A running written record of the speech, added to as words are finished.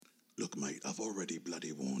Look, mate, I've already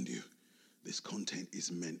bloody warned you. This content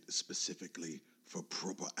is meant specifically for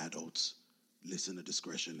proper adults. Listener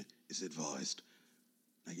discretion is advised.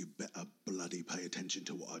 Now you better bloody pay attention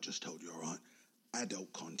to what I just told you, all right?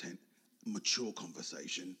 Adult content, mature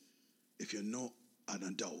conversation. If you're not an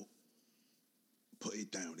adult, put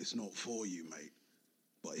it down. It's not for you, mate.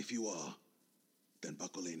 But if you are, then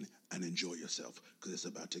buckle in and enjoy yourself, because it's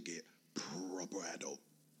about to get proper adult.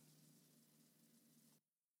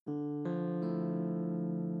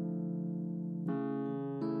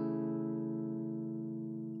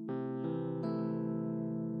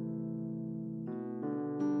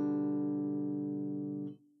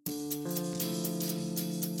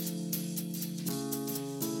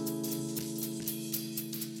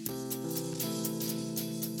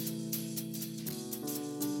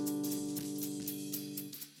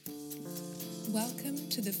 Welcome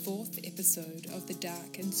to the 4th episode of the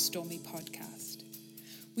Dark and Stormy podcast.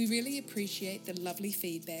 We really appreciate the lovely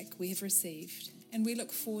feedback we have received, and we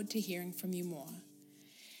look forward to hearing from you more.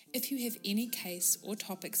 If you have any case or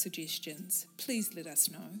topic suggestions, please let us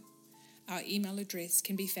know. Our email address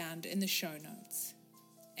can be found in the show notes.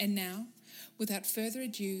 And now, without further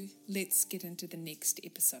ado, let's get into the next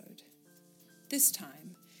episode. This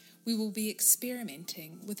time, we will be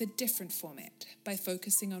experimenting with a different format by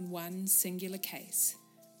focusing on one singular case.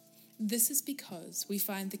 This is because we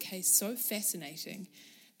find the case so fascinating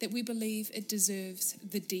that we believe it deserves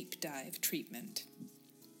the deep dive treatment.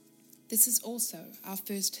 This is also our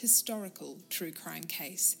first historical true crime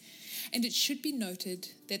case, and it should be noted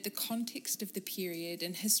that the context of the period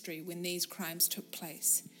in history when these crimes took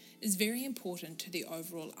place is very important to the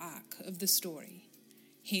overall arc of the story.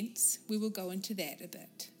 Hence, we will go into that a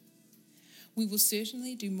bit. We will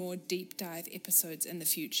certainly do more deep dive episodes in the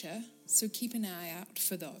future, so keep an eye out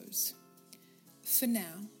for those. For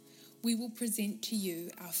now, we will present to you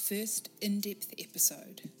our first in-depth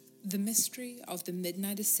episode, The Mystery of the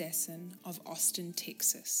Midnight Assassin of Austin,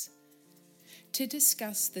 Texas. To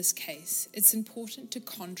discuss this case, it's important to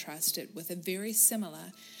contrast it with a very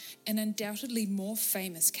similar and undoubtedly more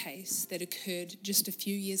famous case that occurred just a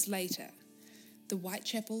few years later, the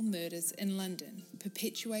Whitechapel murders in London,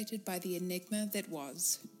 perpetuated by the enigma that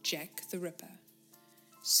was Jack the Ripper.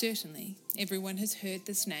 Certainly, everyone has heard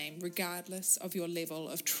this name regardless of your level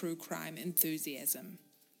of true crime enthusiasm.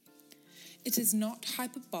 It is not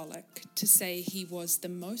hyperbolic to say he was the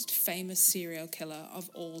most famous serial killer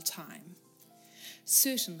of all time.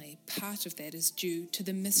 Certainly, part of that is due to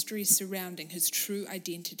the mystery surrounding his true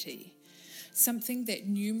identity, something that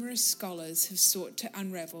numerous scholars have sought to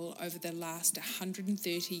unravel over the last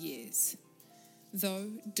 130 years. Though,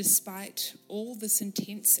 despite all this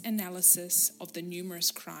intense analysis of the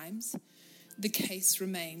numerous crimes, the case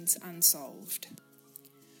remains unsolved.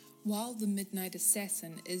 While the Midnight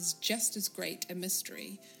Assassin is just as great a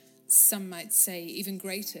mystery, some might say even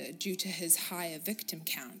greater due to his higher victim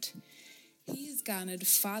count, he has garnered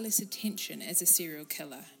far less attention as a serial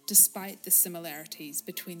killer, despite the similarities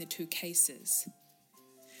between the two cases.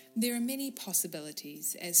 There are many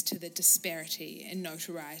possibilities as to the disparity in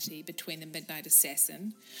notoriety between the Midnight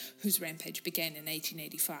Assassin, whose rampage began in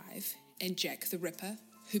 1885, and Jack the Ripper,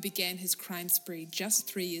 who began his crime spree just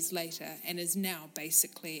 3 years later and is now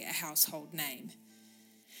basically a household name.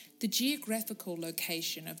 The geographical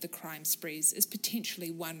location of the crime sprees is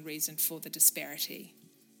potentially one reason for the disparity.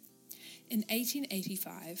 In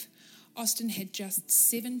 1885, Austin had just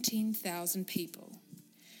 17,000 people,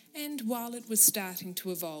 and while it was starting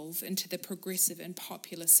to evolve into the progressive and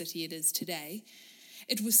popular city it is today,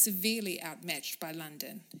 it was severely outmatched by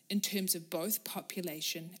London in terms of both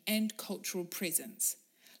population and cultural presence,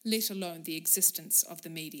 let alone the existence of the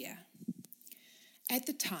media. At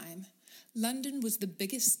the time, London was the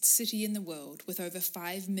biggest city in the world with over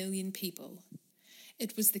 5 million people.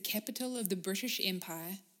 It was the capital of the British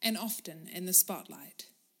Empire and often in the spotlight.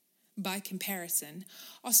 By comparison,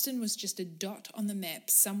 Austin was just a dot on the map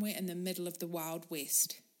somewhere in the middle of the Wild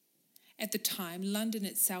West. At the time, London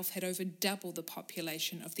itself had over double the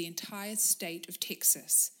population of the entire state of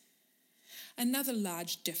Texas. Another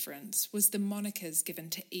large difference was the monikers given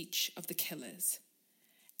to each of the killers.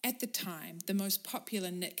 At the time, the most popular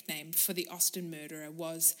nickname for the Austin murderer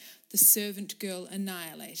was the Servant Girl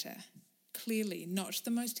Annihilator. Clearly not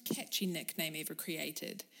the most catchy nickname ever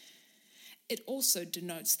created. It also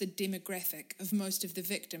denotes the demographic of most of the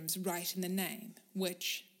victims right in the name,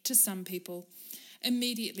 which, to some people,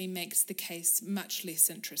 immediately makes the case much less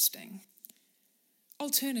interesting.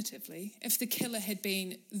 Alternatively, if the killer had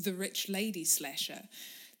been the rich lady slasher,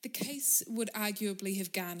 the case would arguably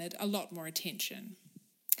have garnered a lot more attention.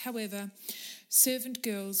 However, servant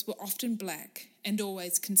girls were often black and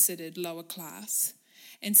always considered lower class,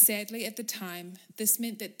 and sadly at the time, this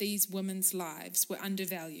meant that these women's lives were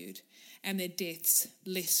undervalued and their deaths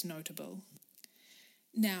less notable.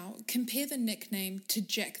 Now, compare the nickname to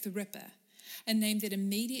Jack the Ripper, a name that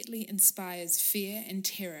immediately inspires fear and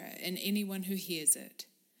terror in anyone who hears it.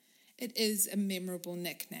 It is a memorable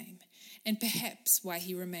nickname, and perhaps why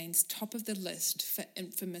he remains top of the list for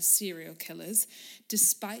infamous serial killers,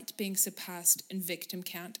 despite being surpassed in victim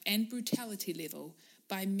count and brutality level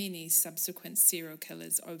by many subsequent serial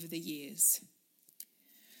killers over the years.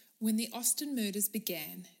 When the Austin murders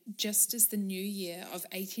began, just as the new year of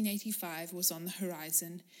 1885 was on the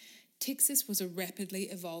horizon, Texas was a rapidly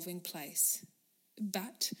evolving place.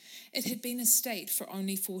 But it had been a state for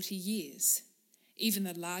only 40 years. Even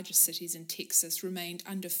the largest cities in Texas remained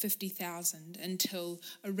under 50,000 until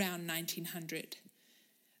around 1900.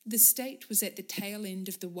 The state was at the tail end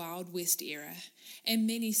of the Wild West era, and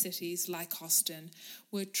many cities, like Austin,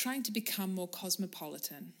 were trying to become more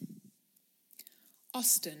cosmopolitan.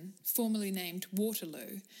 Austin, formerly named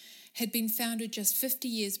Waterloo, had been founded just 50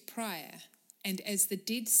 years prior, and as the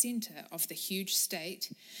dead centre of the huge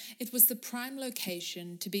state, it was the prime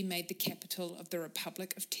location to be made the capital of the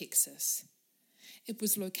Republic of Texas. It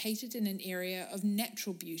was located in an area of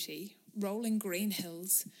natural beauty, rolling green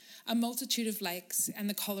hills, a multitude of lakes, and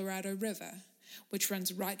the Colorado River, which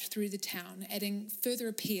runs right through the town, adding further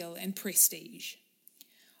appeal and prestige.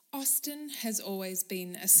 Austin has always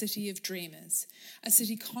been a city of dreamers, a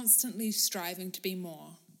city constantly striving to be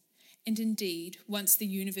more. And indeed, once the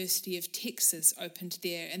University of Texas opened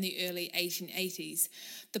there in the early 1880s,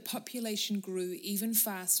 the population grew even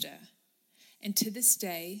faster. And to this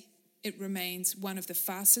day, it remains one of the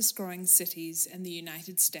fastest growing cities in the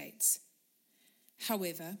United States.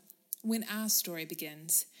 However, when our story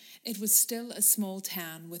begins, it was still a small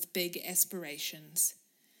town with big aspirations.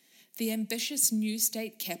 The ambitious new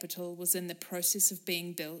state capital was in the process of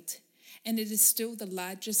being built, and it is still the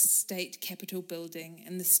largest state capitol building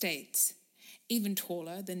in the States, even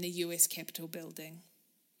taller than the US Capitol building.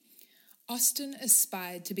 Austin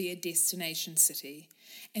aspired to be a destination city,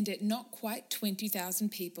 and at not quite 20,000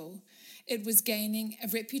 people, it was gaining a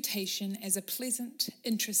reputation as a pleasant,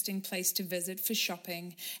 interesting place to visit for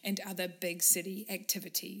shopping and other big city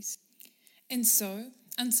activities. And so,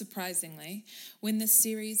 unsurprisingly, when this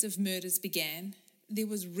series of murders began, there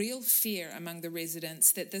was real fear among the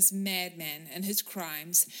residents that this madman and his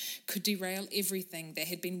crimes could derail everything they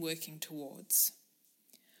had been working towards.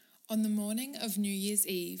 On the morning of New Year's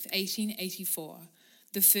Eve, 1884,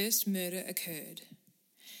 the first murder occurred.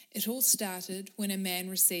 It all started when a man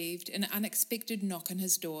received an unexpected knock on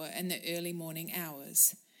his door in the early morning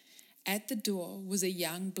hours. At the door was a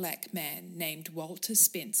young black man named Walter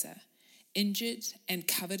Spencer, injured and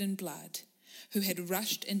covered in blood, who had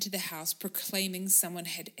rushed into the house proclaiming someone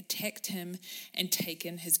had attacked him and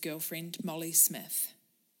taken his girlfriend, Molly Smith.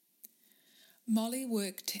 Molly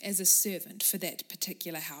worked as a servant for that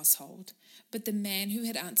particular household, but the man who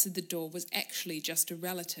had answered the door was actually just a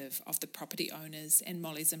relative of the property owners and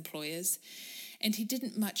Molly's employers, and he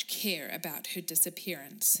didn't much care about her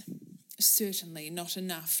disappearance. Certainly not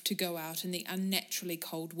enough to go out in the unnaturally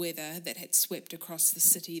cold weather that had swept across the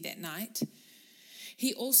city that night.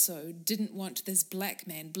 He also didn't want this black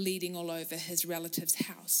man bleeding all over his relative's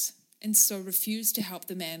house, and so refused to help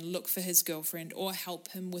the man look for his girlfriend or help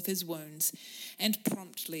him with his wounds, and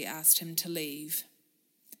promptly asked him to leave.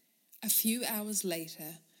 A few hours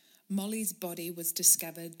later, Molly's body was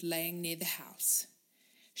discovered laying near the house.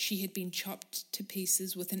 She had been chopped to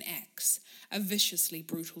pieces with an axe, a viciously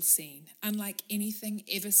brutal scene, unlike anything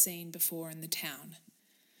ever seen before in the town.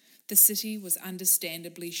 The city was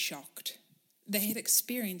understandably shocked. They had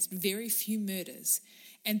experienced very few murders,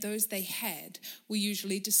 and those they had were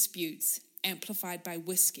usually disputes amplified by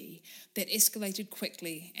whiskey that escalated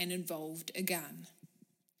quickly and involved a gun.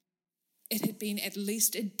 It had been at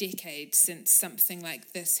least a decade since something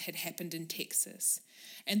like this had happened in Texas,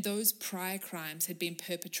 and those prior crimes had been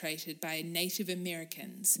perpetrated by Native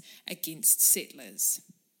Americans against settlers.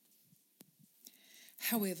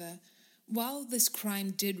 However, while this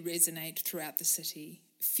crime did resonate throughout the city,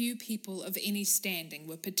 few people of any standing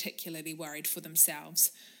were particularly worried for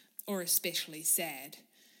themselves, or especially sad.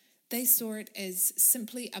 They saw it as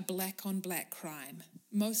simply a black-on-black crime,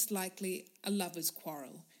 most likely a lover's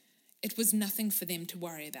quarrel. It was nothing for them to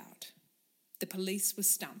worry about. The police were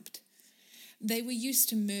stumped. They were used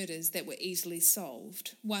to murders that were easily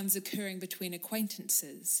solved, ones occurring between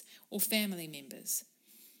acquaintances or family members.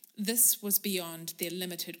 This was beyond their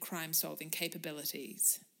limited crime-solving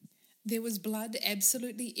capabilities. There was blood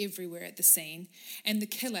absolutely everywhere at the scene, and the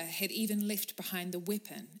killer had even left behind the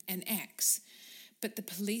weapon, an axe, but the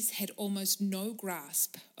police had almost no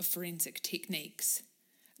grasp of forensic techniques.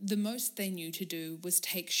 The most they knew to do was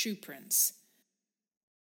take shoe prints.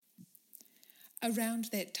 Around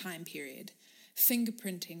that time period,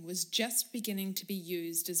 fingerprinting was just beginning to be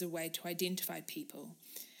used as a way to identify people.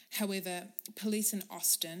 However, police in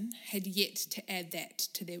Austin had yet to add that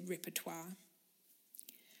to their repertoire.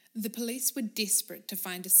 The police were desperate to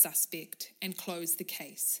find a suspect and close the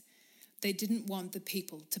case. They didn't want the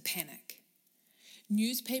people to panic.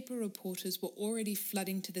 Newspaper reporters were already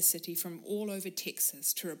flooding to the city from all over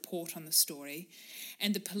Texas to report on the story,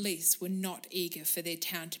 and the police were not eager for their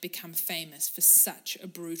town to become famous for such a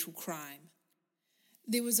brutal crime.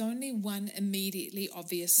 There was only one immediately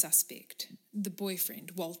obvious suspect, the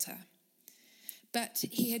boyfriend, Walter. But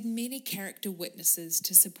he had many character witnesses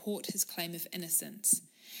to support his claim of innocence,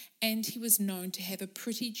 and he was known to have a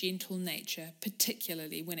pretty gentle nature,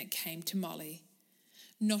 particularly when it came to Molly.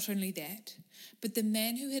 Not only that, but the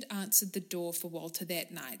man who had answered the door for Walter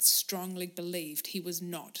that night strongly believed he was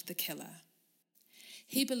not the killer.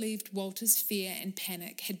 He believed Walter's fear and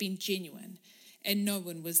panic had been genuine, and no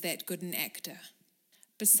one was that good an actor.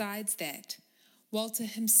 Besides that, Walter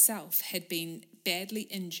himself had been badly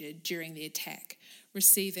injured during the attack,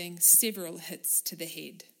 receiving several hits to the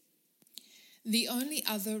head. The only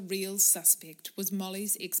other real suspect was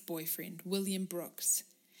Molly's ex-boyfriend, William Brooks,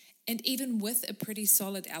 and even with a pretty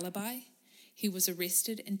solid alibi, he was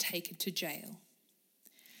arrested and taken to jail.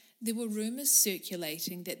 There were rumours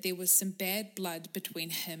circulating that there was some bad blood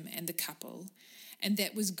between him and the couple, and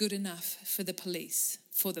that was good enough for the police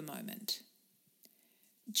for the moment.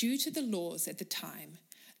 Due to the laws at the time,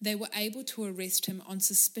 they were able to arrest him on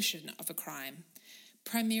suspicion of a crime,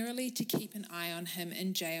 primarily to keep an eye on him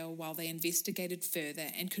in jail while they investigated further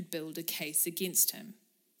and could build a case against him.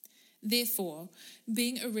 Therefore,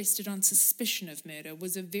 being arrested on suspicion of murder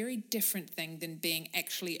was a very different thing than being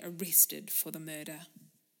actually arrested for the murder.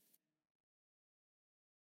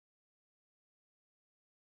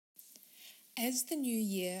 As the new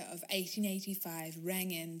year of 1885 rang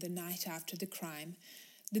in the night after the crime,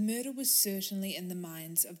 the murder was certainly in the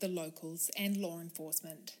minds of the locals and law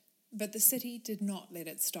enforcement, but the city did not let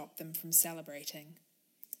it stop them from celebrating.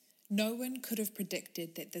 No one could have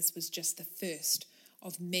predicted that this was just the first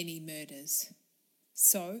of many murders.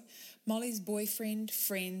 So, Molly's boyfriend,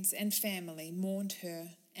 friends, and family mourned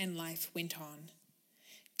her, and life went on.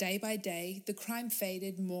 Day by day, the crime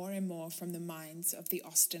faded more and more from the minds of the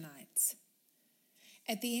Austinites.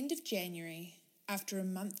 At the end of January, after a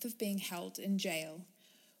month of being held in jail,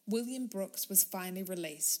 William Brooks was finally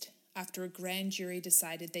released after a grand jury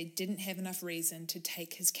decided they didn't have enough reason to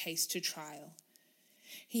take his case to trial.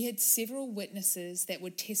 He had several witnesses that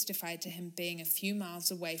would testify to him being a few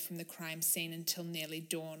miles away from the crime scene until nearly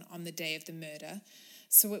dawn on the day of the murder,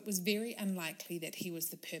 so it was very unlikely that he was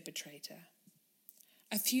the perpetrator.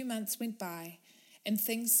 A few months went by, and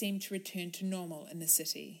things seemed to return to normal in the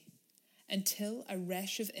city, until a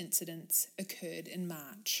rash of incidents occurred in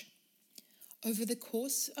March. Over the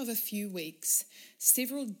course of a few weeks,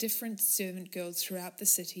 several different servant girls throughout the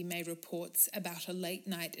city made reports about a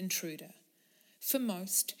late-night intruder. For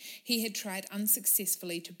most, he had tried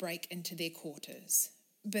unsuccessfully to break into their quarters,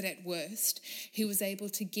 but at worst, he was able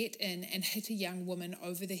to get in and hit a young woman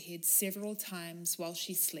over the head several times while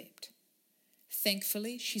she slept.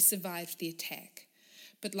 Thankfully, she survived the attack,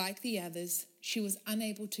 but like the others, she was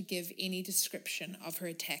unable to give any description of her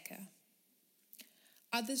attacker.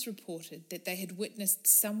 Others reported that they had witnessed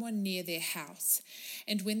someone near their house,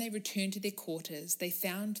 and when they returned to their quarters, they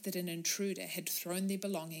found that an intruder had thrown their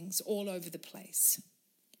belongings all over the place.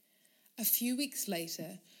 A few weeks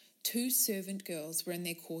later, 2 servant girls were in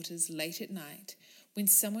their quarters late at night when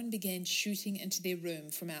someone began shooting into their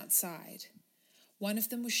room from outside. One of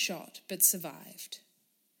them was shot but survived.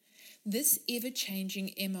 This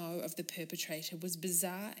ever-changing MO of the perpetrator was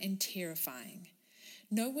bizarre and terrifying.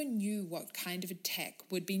 No one knew what kind of attack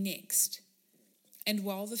would be next. And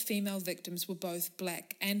while the female victims were both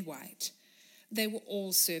black and white, they were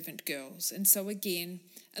all servant girls, and so again,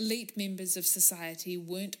 elite members of society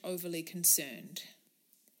weren't overly concerned.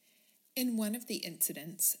 In one of the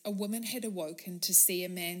incidents, a woman had awoken to see a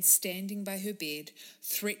man standing by her bed,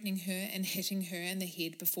 threatening her and hitting her in the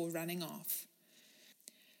head before running off.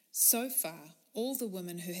 So far, all the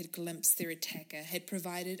women who had glimpsed their attacker had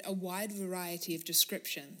provided a wide variety of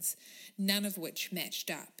descriptions, none of which matched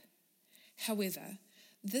up. However,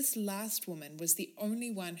 this last woman was the only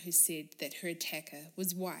one who said that her attacker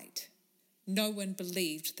was white. No one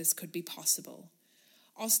believed this could be possible.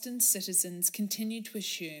 Austin's citizens continued to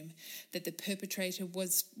assume that the perpetrator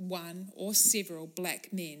was one or several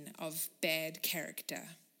black men of bad character.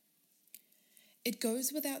 It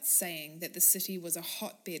goes without saying that the city was a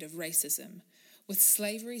hotbed of racism, with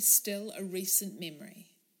slavery still a recent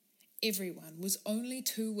memory. Everyone was only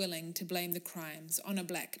too willing to blame the crimes on a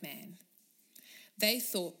black man. They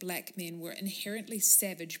thought black men were inherently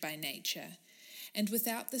savage by nature, and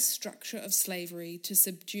without the structure of slavery to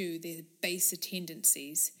subdue their baser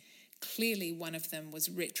tendencies, clearly one of them was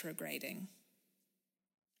retrograding.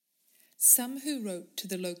 Some who wrote to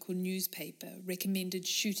the local newspaper recommended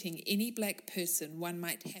shooting any black person one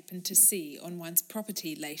might happen to see on one's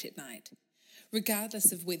property late at night,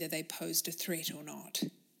 regardless of whether they posed a threat or not.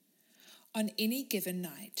 On any given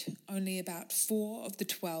night, only about 4 of the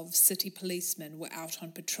 12 city policemen were out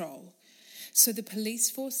on patrol, so the police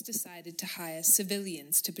force decided to hire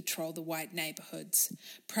civilians to patrol the white neighborhoods,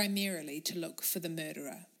 primarily to look for the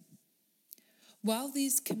murderer. While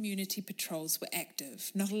these community patrols were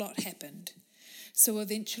active, not a lot happened, so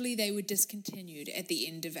eventually they were discontinued at the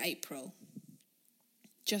end of April.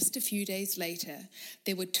 Just a few days later,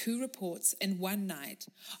 there were 2 reports in one night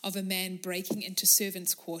of a man breaking into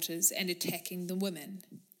servants' quarters and attacking the women.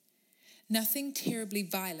 Nothing terribly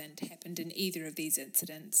violent happened in either of these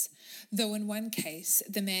incidents, though in one case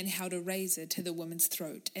the man held a razor to the woman's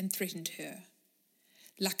throat and threatened her.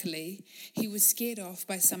 Luckily, he was scared off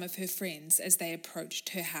by some of her friends as they approached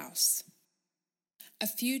her house. A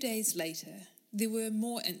few days later, there were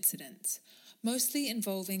more incidents, mostly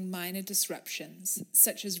involving minor disruptions,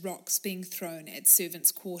 such as rocks being thrown at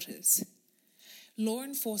servants' quarters. Law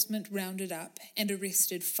enforcement rounded up and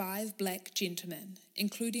arrested 5 black gentlemen,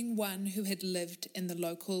 including one who had lived in the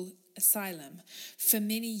local asylum for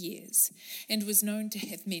many years and was known to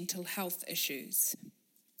have mental health issues.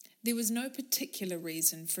 There was no particular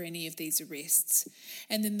reason for any of these arrests,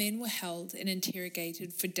 and the men were held and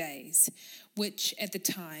interrogated for days, which, at the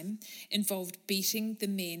time, involved beating the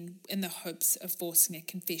men in the hopes of forcing a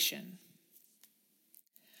confession.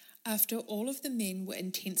 After all of the men were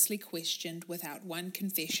intensely questioned without one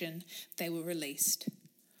confession, they were released.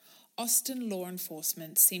 Austin law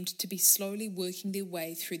enforcement seemed to be slowly working their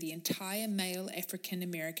way through the entire male African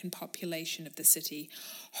American population of the city,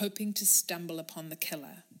 hoping to stumble upon the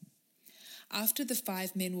killer. After the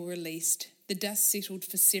 5 men were released, the dust settled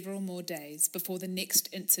for several more days before the next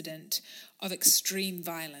incident of extreme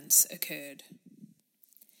violence occurred.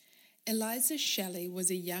 Eliza Shelley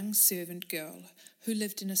was a young servant girl who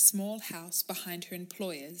lived in a small house behind her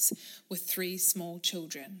employers with 3 small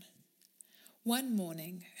children. One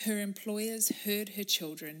morning, her employers heard her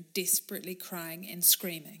children desperately crying and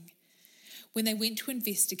screaming. When they went to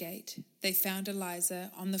investigate, they found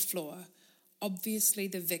Eliza on the floor, obviously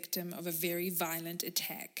the victim of a very violent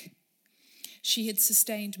attack. She had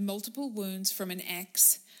sustained multiple wounds from an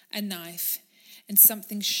axe, a knife, and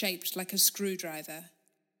something shaped like a screwdriver.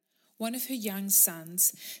 One of her young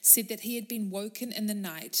sons said that he had been woken in the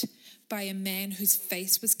night by a man whose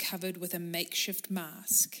face was covered with a makeshift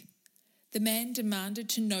mask. The man demanded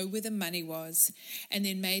to know where the money was and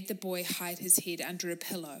then made the boy hide his head under a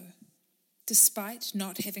pillow. Despite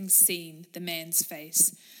not having seen the man's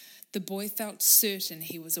face, the boy felt certain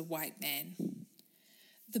he was a white man.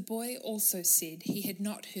 The boy also said he had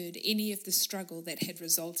not heard any of the struggle that had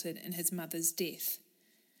resulted in his mother's death.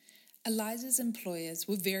 Eliza's employers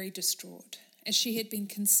were very distraught, as she had been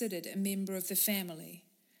considered a member of the family.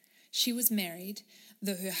 She was married,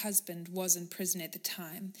 though her husband was in prison at the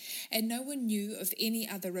time, and no one knew of any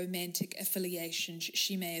other romantic affiliations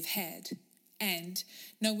she may have had, and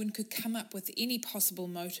no one could come up with any possible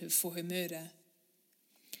motive for her murder.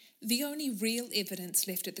 The only real evidence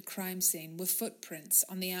left at the crime scene were footprints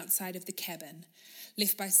on the outside of the cabin,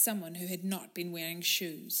 left by someone who had not been wearing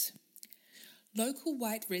shoes. Local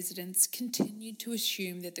white residents continued to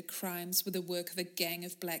assume that the crimes were the work of a gang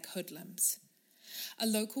of black hoodlums. A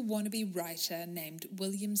local wannabe writer named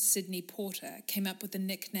William Sidney Porter came up with the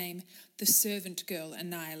nickname the Servant Girl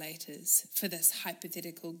Annihilators for this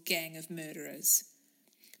hypothetical gang of murderers.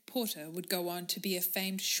 Porter would go on to be a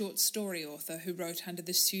famed short story author who wrote under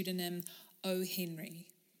the pseudonym O. Henry.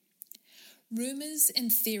 Rumours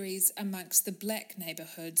and theories amongst the black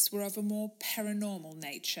neighbourhoods were of a more paranormal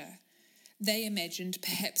nature. They imagined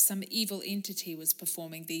perhaps some evil entity was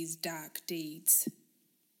performing these dark deeds.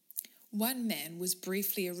 One man was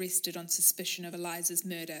briefly arrested on suspicion of Eliza's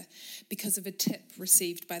murder because of a tip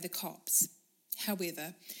received by the cops.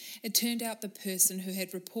 However, it turned out the person who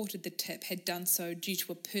had reported the tip had done so due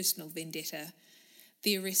to a personal vendetta.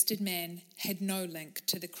 The arrested man had no link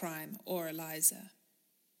to the crime or Eliza.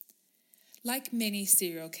 Like many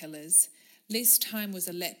serial killers, Less time was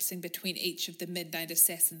elapsing between each of the midnight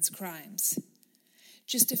assassin's crimes.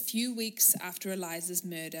 Just a few weeks after Eliza's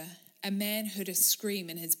murder, a man heard a scream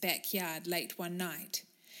in his backyard late one night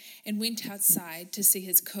and went outside to see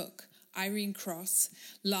his cook, Irene Cross,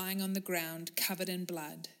 lying on the ground covered in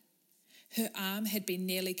blood. Her arm had been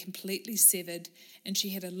nearly completely severed and she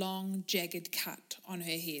had a long, jagged cut on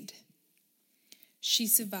her head. She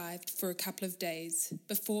survived for a couple of days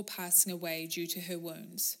before passing away due to her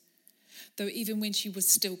wounds, though even when she was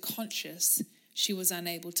still conscious, she was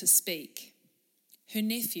unable to speak. Her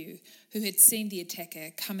nephew, who had seen the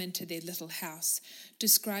attacker come into their little house,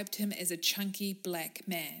 described him as a chunky black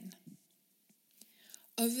man.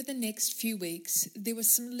 Over the next few weeks, there were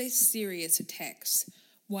some less serious attacks,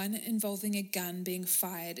 one involving a gun being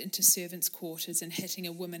fired into servants' quarters and hitting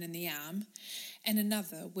a woman in the arm, and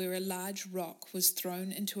another where a large rock was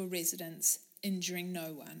thrown into a residence, injuring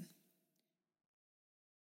no one.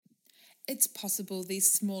 It's possible these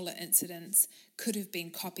smaller incidents could have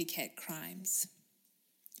been copycat crimes.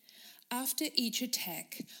 After each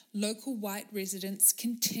attack, local white residents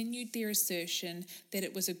continued their assertion that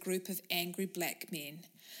it was a group of angry black men,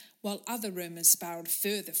 while other rumours spiraled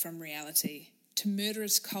further from reality to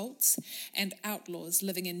murderous cults and outlaws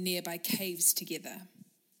living in nearby caves together.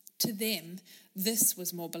 To them, this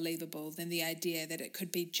was more believable than the idea that it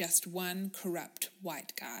could be just one corrupt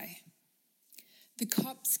white guy. The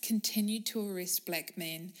cops continued to arrest black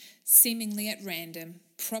men, seemingly at random,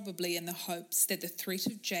 probably in the hopes that the threat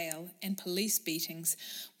of jail and police beatings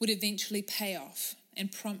would eventually pay off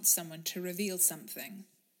and prompt someone to reveal something.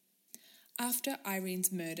 After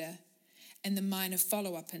Irene's murder and the minor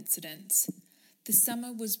follow-up incidents, the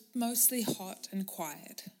summer was mostly hot and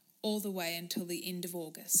quiet, all the way until the end of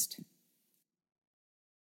August.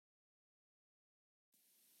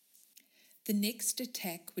 The next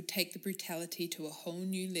attack would take the brutality to a whole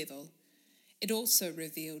new level. It also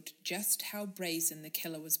revealed just how brazen the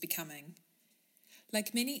killer was becoming.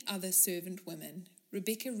 Like many other servant women,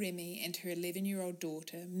 Rebecca Remy and her 11-year-old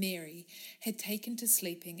daughter, Mary, had taken to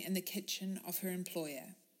sleeping in the kitchen of her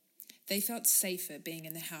employer. They felt safer being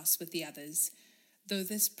in the house with the others, though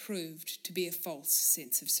this proved to be a false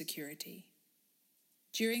sense of security.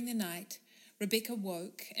 During the night, Rebecca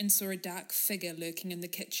woke and saw a dark figure lurking in the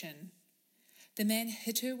kitchen. The man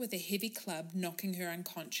hit her with a heavy club, knocking her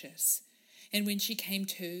unconscious, and when she came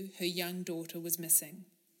to, her young daughter was missing.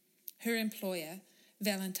 Her employer,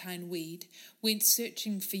 Valentine Weed, went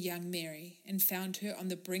searching for young Mary and found her on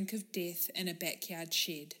the brink of death in a backyard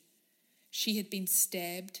shed. She had been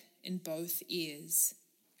stabbed in both ears.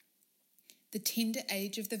 The tender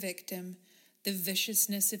age of the victim, the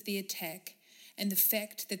viciousness of the attack, and the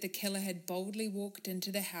fact that the killer had boldly walked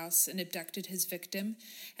into the house and abducted his victim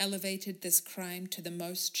elevated this crime to the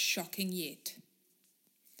most shocking yet.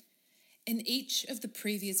 In each of the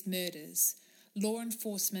previous murders, law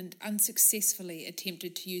enforcement unsuccessfully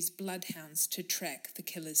attempted to use bloodhounds to track the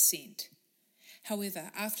killer's scent. However,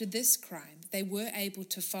 after this crime, they were able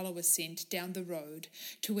to follow a scent down the road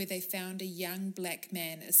to where they found a young black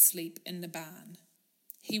man asleep in the barn.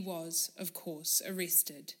 He was, of course,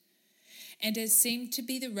 arrested. And as seemed to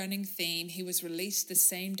be the running theme, he was released the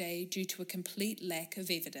same day due to a complete lack of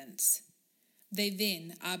evidence. They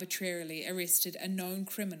then arbitrarily arrested a known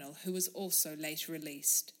criminal who was also later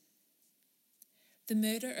released. The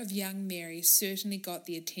murder of young Mary certainly got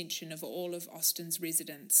the attention of all of Austin's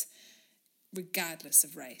residents, regardless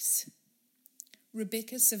of race.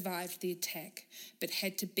 Rebecca survived the attack, but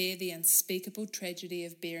had to bear the unspeakable tragedy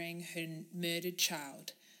of burying her murdered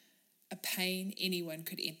child, a pain anyone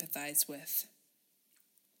could empathize with.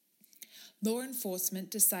 Law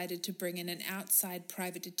enforcement decided to bring in an outside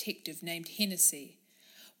private detective named Hennessy,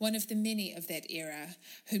 one of the many of that era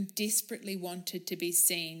who desperately wanted to be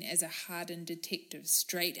seen as a hardened detective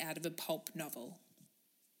straight out of a pulp novel.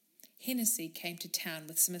 Hennessy came to town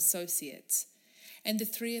with some associates, and the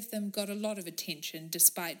three of them got a lot of attention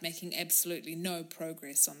despite making absolutely no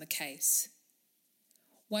progress on the case.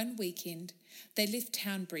 One weekend, they left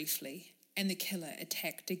town briefly, and the killer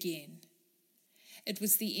attacked again. It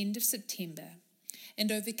was the end of September,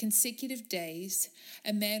 and over consecutive days,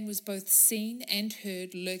 a man was both seen and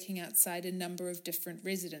heard lurking outside a number of different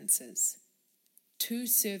residences. 2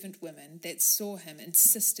 servant women that saw him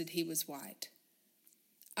insisted he was white.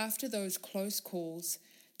 After those close calls,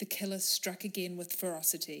 the killer struck again with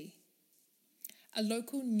ferocity. A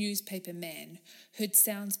local newspaper man heard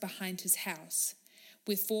sounds behind his house,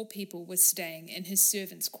 where 4 people were staying in his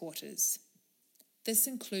servants' quarters. This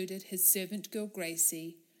included his servant girl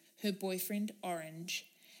Gracie, her boyfriend Orange,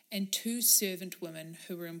 and 2 servant women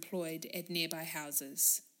who were employed at nearby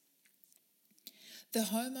houses. The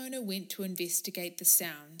homeowner went to investigate the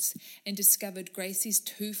sounds and discovered Gracie's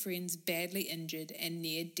 2 friends badly injured and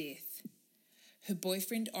near death. Her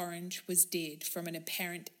boyfriend Orange was dead from an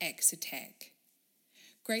apparent axe attack.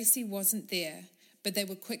 Gracie wasn't there, but they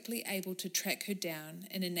were quickly able to track her down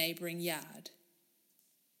in a neighbouring yard.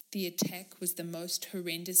 The attack was the most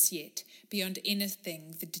horrendous yet, beyond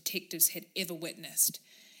anything the detectives had ever witnessed,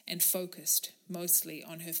 and focused mostly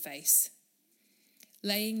on her face.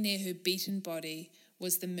 Laying near her beaten body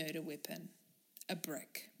was the murder weapon, a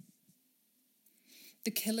brick.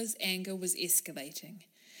 The killer's anger was escalating.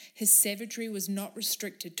 His savagery was not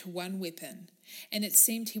restricted to one weapon, and it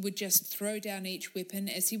seemed he would just throw down each weapon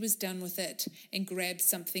as he was done with it and grab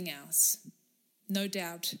something else. No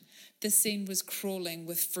doubt, the scene was crawling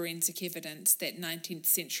with forensic evidence that 19th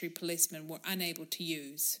century policemen were unable to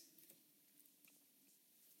use.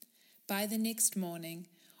 By the next morning,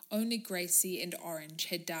 only Gracie and Orange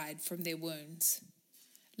had died from their wounds.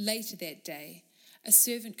 Later that day, a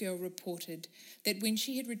servant girl reported that when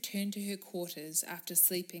she had returned to her quarters after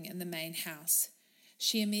sleeping in the main house,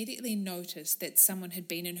 she immediately noticed that someone had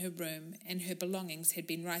been in her room and her belongings had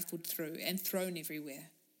been rifled through and thrown everywhere.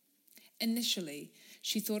 Initially,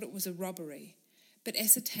 she thought it was a robbery, but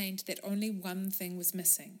ascertained that only one thing was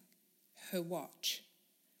missing: her watch.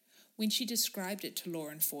 When she described it to law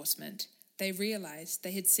enforcement, they realized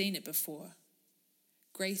they had seen it before.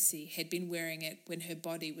 Gracie had been wearing it when her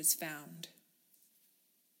body was found.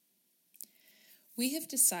 We have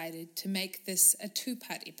decided to make this a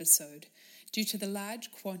 2-part episode due to the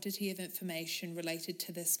large quantity of information related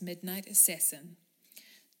to this midnight assassin.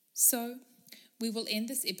 So, we will end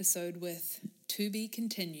this episode with "To be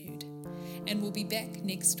continued," and we'll be back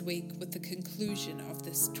next week with the conclusion of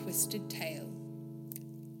this twisted tale.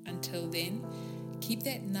 Until then, keep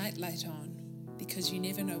that nightlight on, because you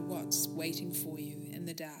never know what's waiting for you in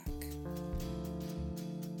the dark.